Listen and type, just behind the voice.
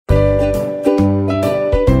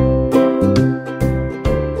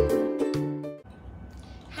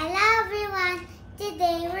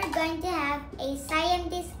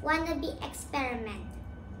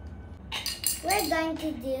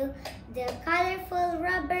to do the colorful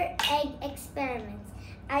rubber egg experiments.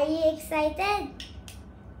 Are you excited?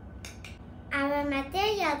 Our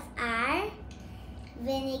materials are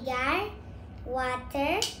vinegar,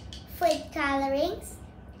 water, food colorings,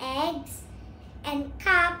 eggs, and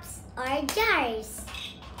cups or jars.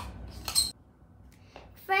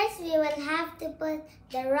 First, we will have to put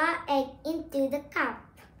the raw egg into the cup.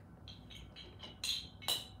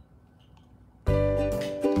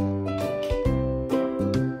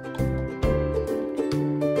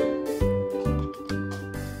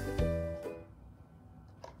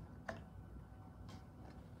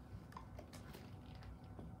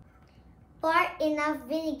 Pour enough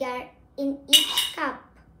vinegar in each cup.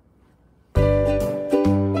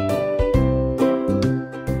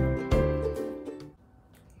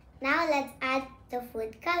 Now let's add the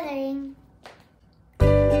food coloring.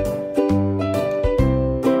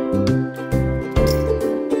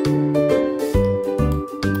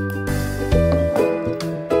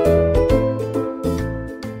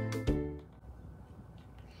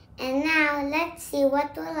 And now let's see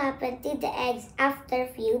what will happen to the eggs after a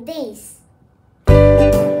few days.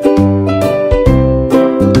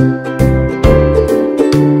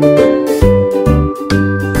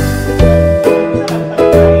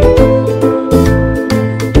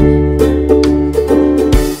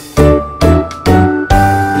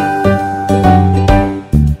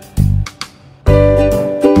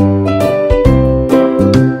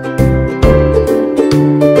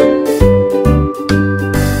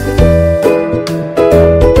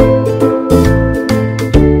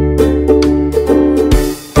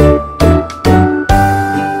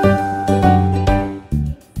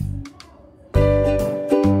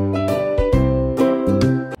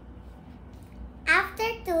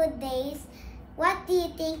 What do you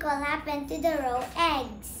think will happen to the raw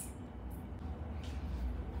eggs?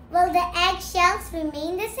 Will the eggshells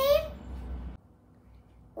remain the same?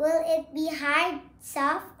 Will it be hard,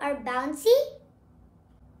 soft, or bouncy?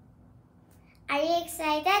 Are you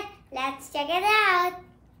excited? Let's check it out.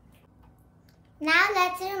 Now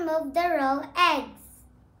let's remove the raw eggs.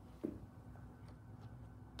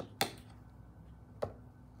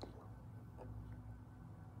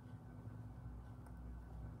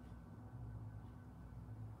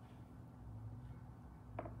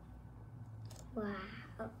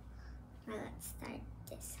 Wow. Now let's start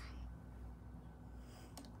this one.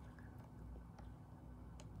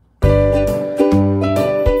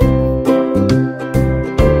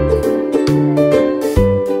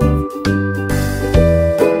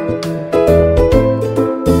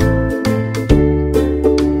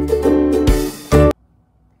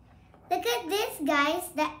 Look at this, guys.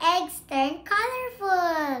 The eggs turn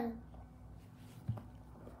colorful.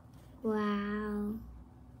 Wow.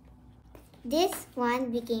 This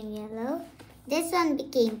one became yellow, this one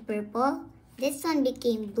became purple, this one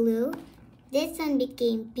became blue, this one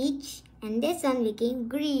became peach, and this one became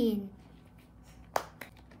green.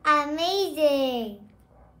 Amazing!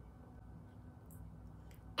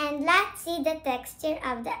 And let's see the texture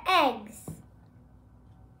of the eggs.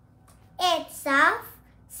 It's soft,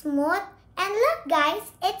 smooth, and look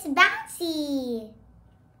guys, it's bouncy.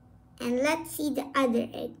 And let's see the other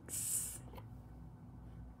eggs.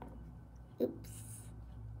 Oops.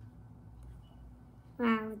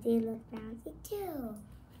 Wow, they look bouncy too.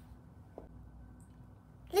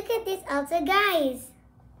 Look at this also, guys.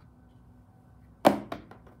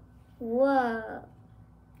 Whoa.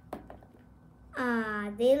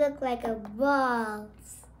 They look like a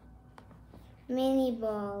balls. Mini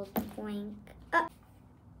ball. Boink. Oh.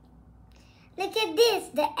 Look at this.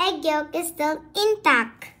 The egg yolk is still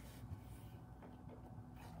intact.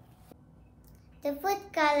 The food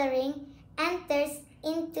coloring enters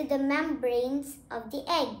into the membranes of the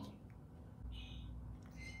egg.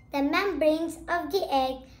 The membranes of the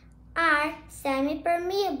egg are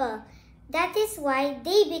semi-permeable. That is why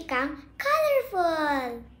they become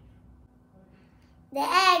colorful. The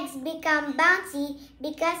eggs become bouncy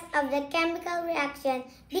because of the chemical reaction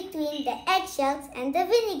between the eggshells and the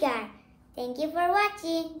vinegar. Thank you for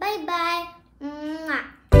watching. Bye-bye.